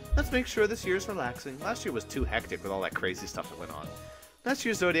phase? Let's make sure this year's relaxing. Last year was too hectic with all that crazy stuff that went on. Last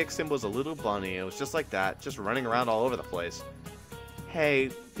year's Zodiac symbol was a little bunny. It was just like that, just running around all over the place. Hey,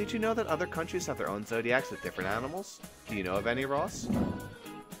 did you know that other countries have their own Zodiacs with different animals? Do you know of any, Ross?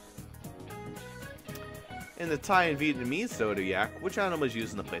 In the Thai and Vietnamese Zodiac, which animal is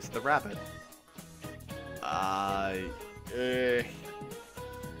used in the place of the rabbit?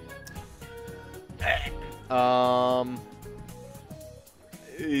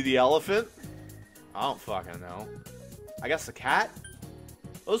 The elephant? I don't fucking know. I guess the cat?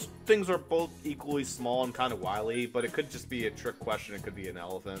 Those things are both equally small and kind of wily, but it could just be a trick question. It could be an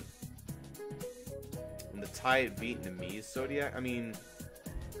elephant. And the Thai Vietnamese Zodiac? I mean...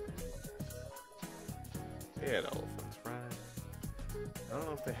 They had elephants, right? I don't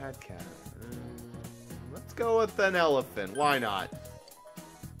know if they had cat. Let's go with an elephant. Why not?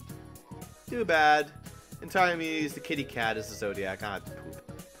 Too bad. In Taiwanese, the kitty cat is the Zodiac. Ah,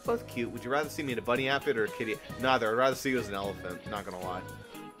 poop. Both cute. Would you rather see me in a bunny outfit or a kitty? Neither. I'd rather see you as an elephant. Not gonna lie.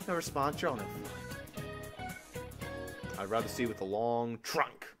 No response. You're all no fun. I'd rather see you with a long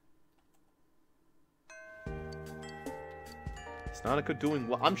trunk. Is Nanako doing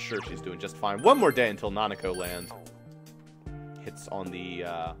well? I'm sure she's doing just fine. One more day until Nanako Land hits on the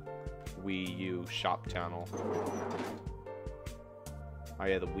Wii U shop channel. Oh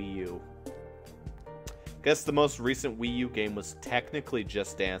yeah, the Wii U. Guess the most recent Wii U game was technically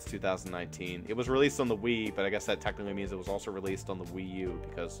Just Dance 2019. It was released on the Wii, but I guess that technically means it was also released on the Wii U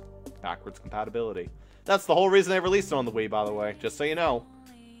because backwards compatibility. That's the whole reason they released it on the Wii, by the way, just so you know.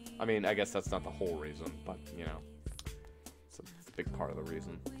 I mean, I guess that's not the whole reason, but, you know. It's a big part of the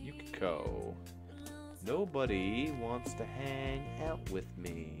reason. Yukiko. Nobody wants to hang out with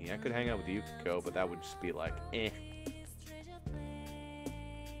me. I could hang out with Yukiko, but that would just be like, eh.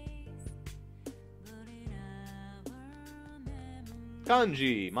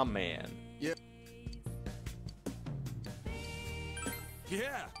 Kanji, my man. Yeah.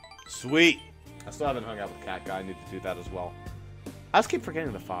 Yeah. Sweet. I still haven't hung out with Cat Guy. I need to do that as well. I just keep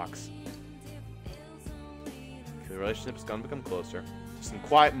forgetting the fox. The relationship is gonna become closer. Just in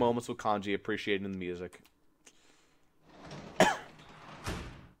quiet moments with Kanji, appreciating the music.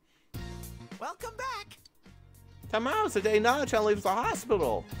 Welcome back. Tomorrow's the day Nacha leaves the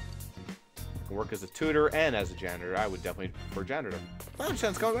hospital. I can work as a tutor and as a janitor. I would definitely prefer janitor.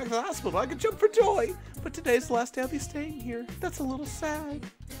 Nacha-chan's going back to the hospital. I could jump for joy. But today's the last day I'll be staying here. That's a little sad.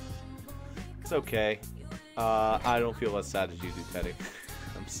 It's okay. I don't feel as sad as you do, Teddy.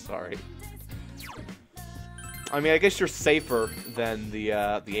 I'm sorry. I mean, I guess you're safer than the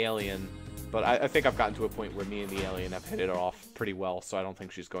alien, but I think I've gotten to a point where me and the alien have hit it off pretty well, so I don't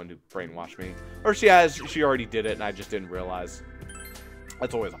think she's going to brainwash me. Or she has, she already did it, and I just didn't realize.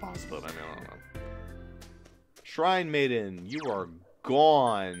 That's always a possibility, I mean, I don't know. Shrine Maiden, you are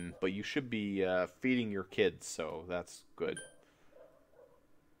gone, but you should be feeding your kids, so that's good.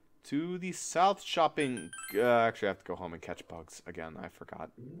 To the south shopping... actually, I have to go home and catch bugs again. I forgot.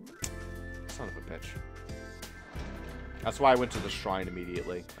 Son of a bitch. That's why I went to the shrine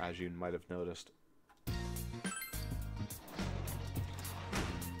immediately, as you might have noticed.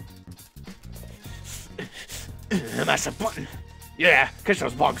 That's a button. Yeah, catch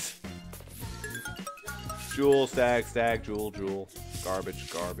those bugs. Jewel, stag, stag, jewel, jewel.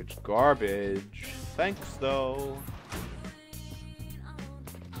 Garbage, garbage, garbage. Thanks, though.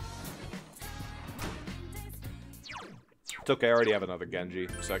 It's okay, I already have another Genji,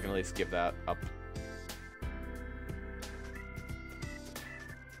 so I can at least give that up.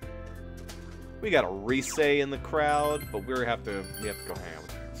 We got a Rise in the crowd, but we have to go hang out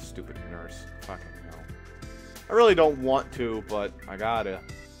with that stupid nurse. Fucking hell. I really don't want to, but I gotta.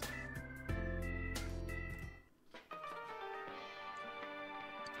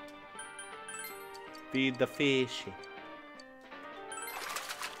 Feed the fish.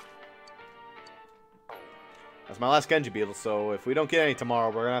 That's my last Genji beetle, so if we don't get any tomorrow,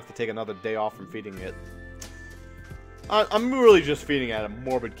 we're gonna have to take another day off from feeding it. I'm really just feeding out of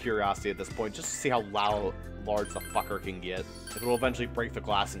morbid curiosity at this point, just to see how large the fucker can get. If it will eventually break the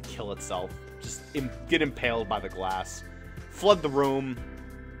glass and kill itself. Just get impaled by the glass. Flood the room.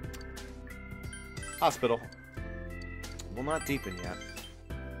 Hospital. Well, not deepen yet.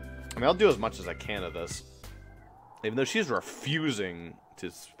 I mean, I'll do as much as I can of this. Even though she's refusing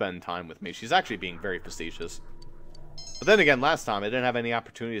to spend time with me. She's actually being very facetious. But then again, last time, I didn't have any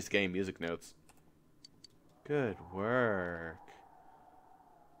opportunities to gain music notes. Good work.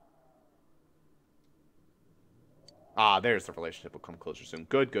 Ah, there's the relationship. Will come closer soon.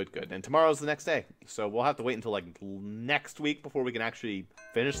 Good, good, good. And tomorrow's the next day. So we'll have to wait until, like, next week before we can actually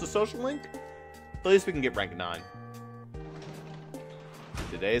finish the social link. But at least we can get rank 9.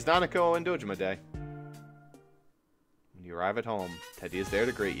 Today is Nanako and Dojima Day. When you arrive at home, Teddy is there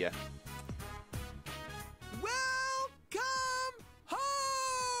to greet you. Welcome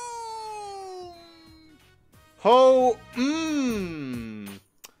home! Ho! Mmm!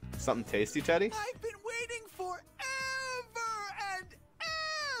 Something tasty, Teddy? I've been waiting forever and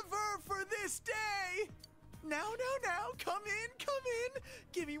ever for this day! Now, come in!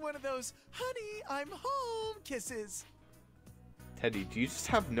 Give me one of those, honey, I'm home kisses. Teddy, do you just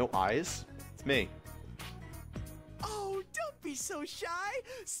have no eyes? It's me. Oh, don't be so shy.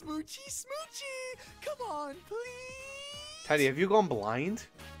 Smoochy, smoochy. Come on, please. Teddy, have you gone blind?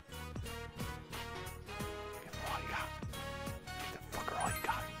 Give her all you got. Give that fucker all you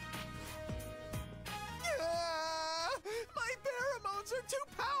got. My pheromones are too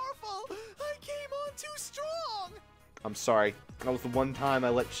powerful. I came on too strong. I'm sorry. That was the one time I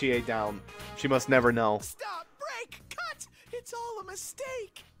let Chie down. She must never know. Stop, break, cut. It's all a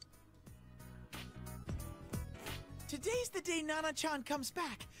mistake. Today's the day Nana-chan comes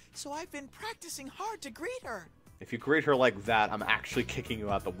back, so I've been practicing hard to greet her. If you greet her like that, I'm actually kicking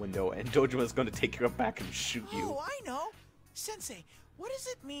you out the window, and Dojima's going to take you back and shoot you. Oh, I know. Sensei, what does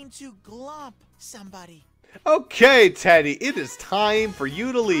it mean to glomp somebody? Okay, Teddy, it is time for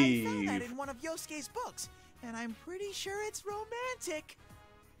you to I found leave. that in one of Yosuke's books, and I'm pretty sure it's romantic.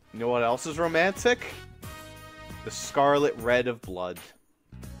 You know what else is romantic? The scarlet red of blood.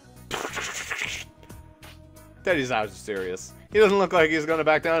 Teddy's not serious. He doesn't look like he's gonna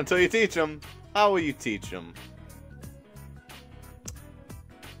back down until you teach him. How will you teach him?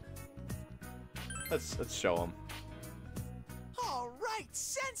 Let's show him. All right,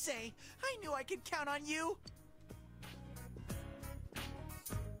 Sensei. I knew I could count on you.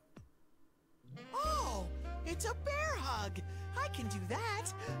 Oh, it's a bear hug. I can do that.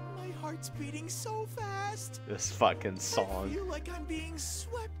 My heart's beating so fast. This fucking I song. feel like I'm being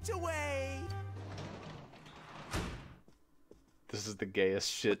swept away. This is the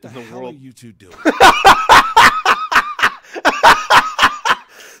gayest shit in the hell world. are you two doing?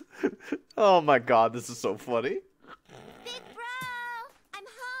 Oh my god, this is so funny. Big bro, I'm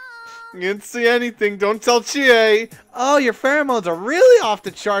home. You didn't see anything, don't tell Chie. Oh, your pheromones are really off the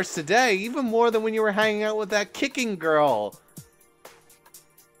charts today, even more than when you were hanging out with that kicking girl.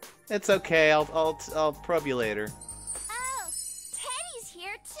 It's okay, I'll probe you later. Oh, Teddy's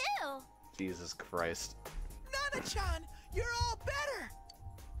here too. Jesus Christ. Nana-chan, you're all better.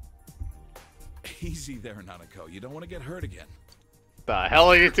 Easy there, Nanako. You don't want to get hurt again. The hell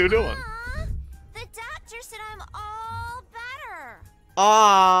are you two doing? Aw, the doctor said I'm all better.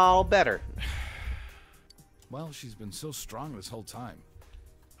 All better. Well, she's been so strong this whole time.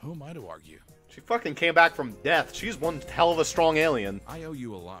 Who am I to argue? She fucking came back from death. She's one hell of a strong alien. I owe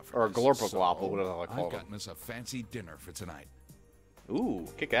you a lot for Or a this, glorpoglopple, so whatever I call I've it. gotten us a fancy dinner for tonight. Ooh,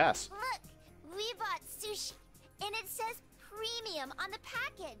 kick ass. Look, we bought sushi, and it says premium on the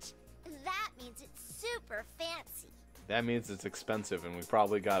package. That means it's super fancy. That means it's expensive and we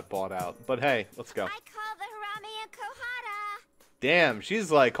probably got bought out. But hey, let's go. I call the Harame and Kohara. Damn, she's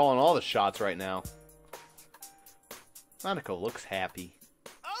like calling all the shots right now. Nanako looks happy.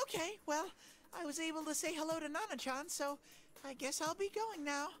 Okay, well, I was able to say hello to Nana-chan, so I guess I'll be going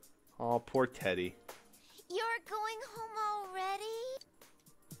now. Oh, poor Teddy. You're going home already?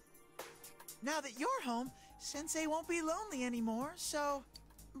 Now that you're home, Sensei won't be lonely anymore, so...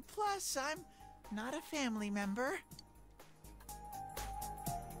 Plus, I'm not a family member.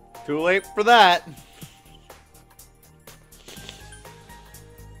 Too late for that.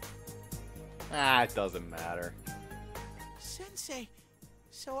 Ah, it doesn't matter. Sensei,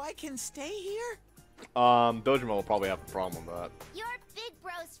 so I can stay here? Dojima will probably have a problem with that. You're Big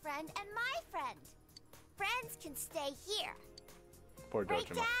Bro's friend and my friend. Friends can stay here. Poor Right,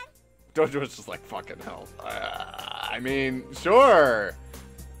 Dojima. Dad? Dojo's just like, fucking hell. I mean, sure.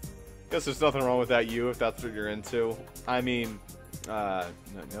 Guess there's nothing wrong with that, if that's what you're into. I mean,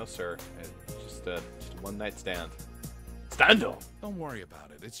 no sir. It's just a one-night stand. Stando! Don't worry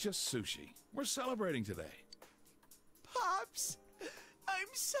about it. It's just sushi. We're celebrating today. Pops, I'm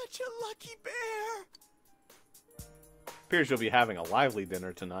such a lucky bear. Appears you'll be having a lively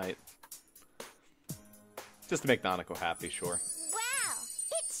dinner tonight. Just to make Nanako happy, sure. Wow,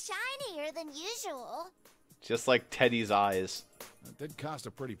 it's shinier than usual. Just like Teddy's eyes. It did cost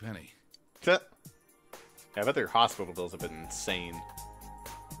a pretty penny. Yeah, I bet their hospital bills have been insane.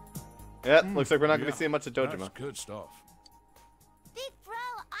 Yeah, looks like we're not going to be seeing much of Dojima. That's good stuff. Big Bro,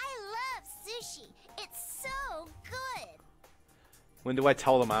 I love sushi. It's so good. When do I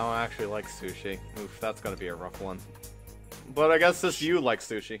tell them I don't actually like sushi? Oof, that's going to be a rough one. But I guess this you like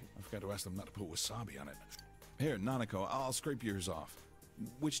sushi. I forgot to ask them not to put wasabi on it. Here, Nanako, I'll scrape yours off.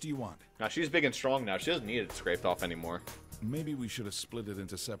 Which do you want? Now, she's big and strong now. She doesn't need it scraped off anymore. Maybe we should have split it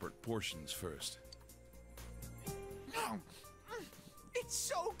into separate portions first. It's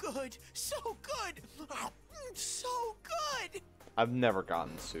so good, so good, so good. I've never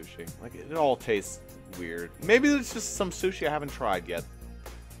gotten sushi. Like, it all tastes weird. Maybe there's just some sushi I haven't tried yet.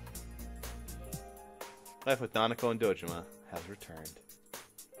 Life with Nanako and Dojima has returned.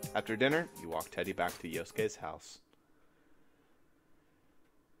 After dinner, you walk Teddy back to Yosuke's house.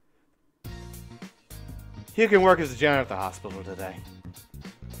 You can work as a janitor at the hospital today.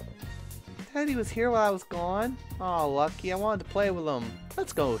 Teddy was here while I was gone. Aw, lucky. I wanted to play with him.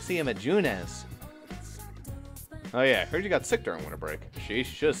 Let's go see him at Junes. Oh yeah, heard you got sick during winter break. She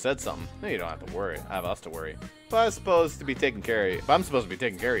should have said something. No, you don't have to worry. I have us to worry. But I'm supposed to be taking care of you. But I'm supposed to be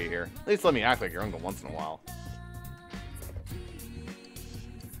taking care of you here. At least let me act like your uncle once in a while.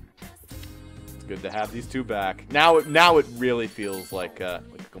 It's good to have these two back. Now it really feels like a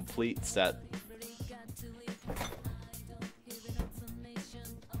complete set.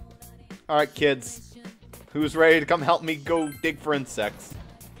 Alright, kids. Who's ready to come help me go dig for insects?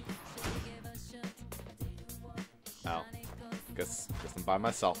 Oh. Guess I'm by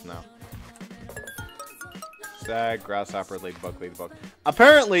myself now. Stag, grasshopper, ladybug, ladybug.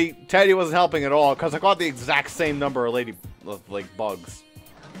 Apparently, Teddy wasn't helping at all, because I caught the exact same number of bugs.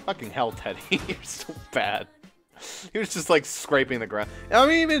 Fucking hell, Teddy. You're so bad. He was just, like, scraping the ground. I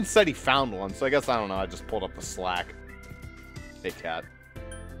mean, he even said he found one, so I guess, I don't know, I just pulled up the slack. Hey, cat.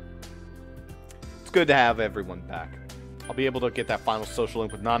 Good to have everyone back. I'll be able to get that final social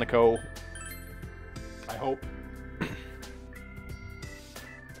link with Nanako. I hope.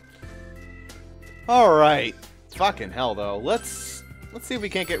 Alright. Fucking hell, though. Let's see if we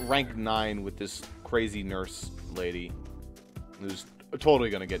can't get rank 9 with this crazy nurse lady. Who's totally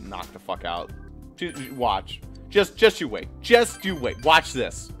gonna get knocked the fuck out. Watch. Just you wait. Just you wait. Watch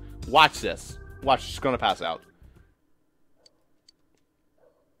this. Watch this. Watch, she's gonna pass out.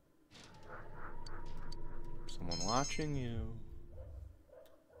 Someone watching you.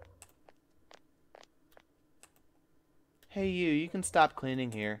 Hey you can stop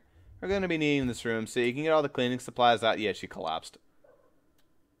cleaning here. We're gonna be needing this room so you can get all the cleaning supplies out. Yeah, she collapsed.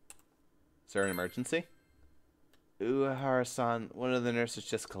 Is there an emergency? Uehara-san, one of the nurses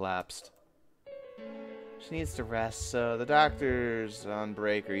just collapsed. She needs to rest, so the doctor's on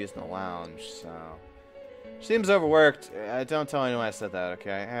break or using the lounge, so... She seems overworked. Don't tell anyone I said that,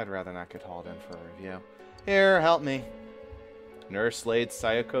 okay? I'd rather not get hauled in for a review. Here, help me. Nurse laid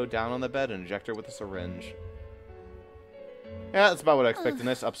Sayoko down on the bed and injected her with a syringe. Yeah, that's about what I expected.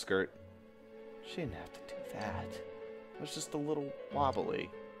 Nice upskirt. She didn't have to do that. It was just a little wobbly.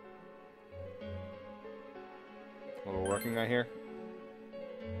 What we're working on here?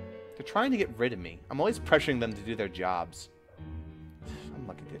 They're trying to get rid of me. I'm always pressuring them to do their jobs. I'm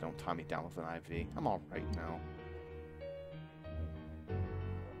lucky they don't tie me down with an IV. I'm alright now.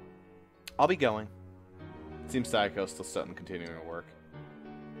 I'll be going. Seems Sayako's still set on continuing to work.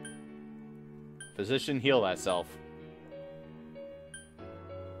 Physician, heal thyself.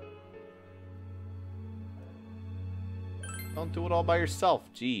 Don't do it all by yourself,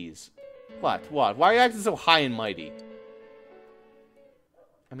 jeez. What? What? Why are you acting so high and mighty?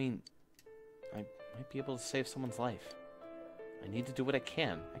 I mean, I might be able to save someone's life. I need to do what I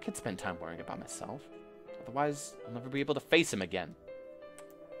can. I can't spend time worrying about myself. Otherwise, I'll never be able to face him again.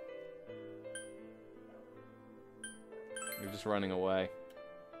 You're just running away.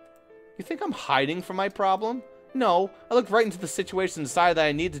 You think I'm hiding from my problem? No, I looked right into the situation and decided that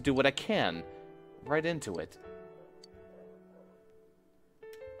I need to do what I can. Right into it.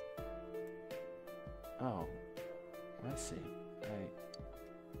 Oh, I see.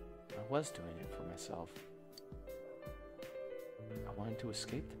 I was doing it for myself. I wanted to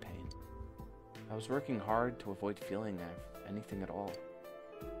escape the pain. I was working hard to avoid feeling anything at all.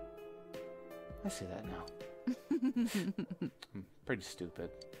 I see that now. I'm pretty stupid.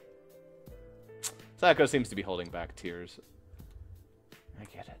 Sayako seems to be holding back tears. I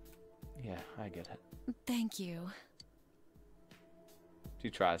get it. Yeah, I get it. Thank you. She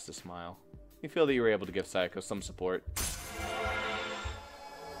tries to smile. You feel that you were able to give Sayako some support.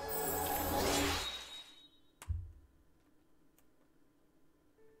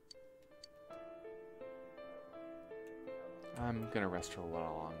 I'm gonna rest for a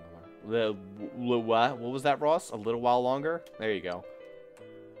while longer. What? What was that, Ross? A little while longer? There you go.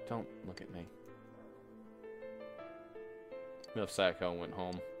 Don't look at me. If Sayako went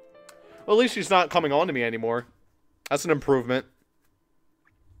home. Well, at least she's not coming on to me anymore. That's an improvement.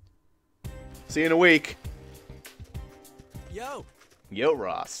 See you in a week. Yo. Yo,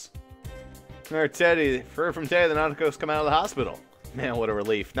 Ross. Alright, Teddy. Heard from Teddy that Nanako's come out of the hospital. Man, what a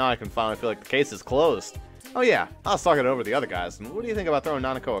relief. Now I can finally feel like the case is closed. Oh yeah, I was talking over with the other guys, and what do you think about throwing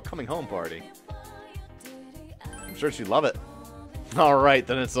Nanako a coming home party? I'm sure she'd love it. Alright,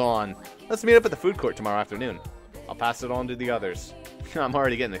 then it's on. Let's meet up at the food court tomorrow afternoon. I'll pass it on to the others. I'm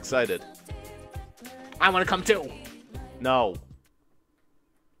already getting excited. I want to come too! No.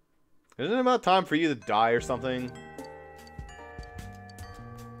 Isn't it about time for you to die or something?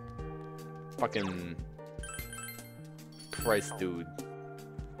 Fucking... Christ, dude.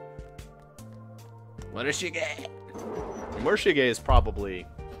 Murashige! Murashige is probably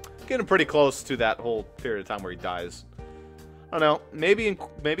getting pretty close to that whole period of time where he dies. I don't know. Maybe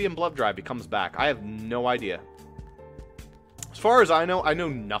in Blood Drive he comes back. I have no idea. As far as I know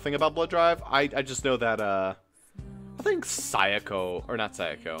nothing about Blood Drive. I just know that I think Sayako, or not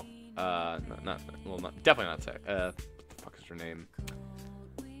Sayako. Definitely not Sayako. What the fuck is her name?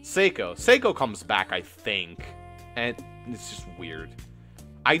 Seiko. Seiko comes back, I think, and it's just weird.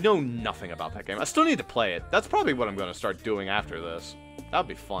 I know nothing about that game. I still need to play it. That's probably what I'm going to start doing after this. That'd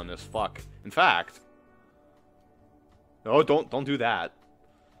be fun as fuck. In fact... No, don't do that.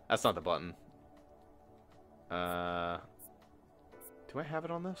 That's not the button. Do I have it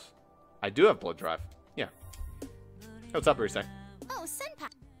on this? I do have Blood Drive. Yeah. What's up, Rise? Oh, Senpai.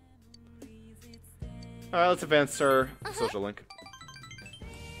 Alright, let's advance our social link.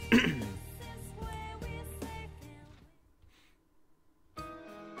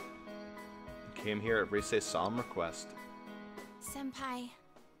 Came here at Rise's solemn request. Senpai,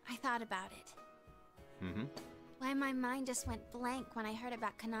 I thought about it. Mm-hmm. Why my mind just went blank when I heard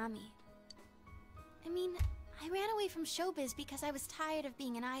about Konami. I mean, I ran away from showbiz because I was tired of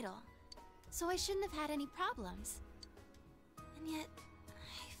being an idol. So I shouldn't have had any problems. And yet,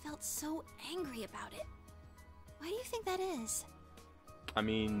 I felt so angry about it. Why do you think that is? I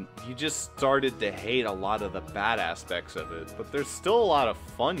mean, you just started to hate a lot of the bad aspects of it, but there's still a lot of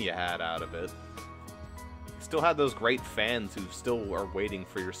fun you had out of it. You still had those great fans who still are waiting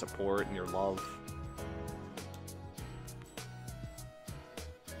for your support and your love.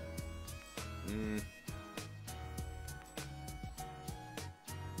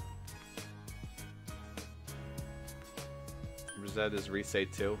 Rosette is Rise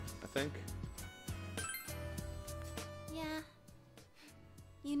too, I think. Yeah.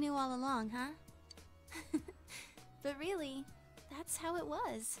 You knew all along, huh? But really, that's how it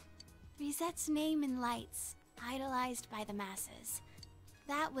was. Risette's name in lights, idolized by the masses.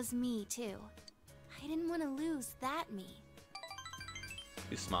 That was me, too. I didn't want to lose that me.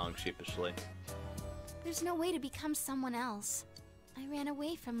 He's smiling sheepishly. There's no way to become someone else. I ran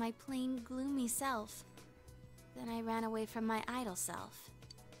away from my plain, gloomy self. Then I ran away from my idol self.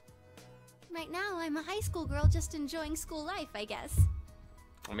 Right now, I'm a high school girl just enjoying school life, I guess.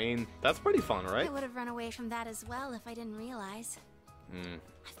 I mean, that's pretty fun, right? I would have run away from that as well if I didn't realize.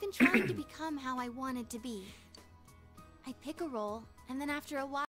 I've been trying to become how I wanted to be. I pick a role, and then after a while,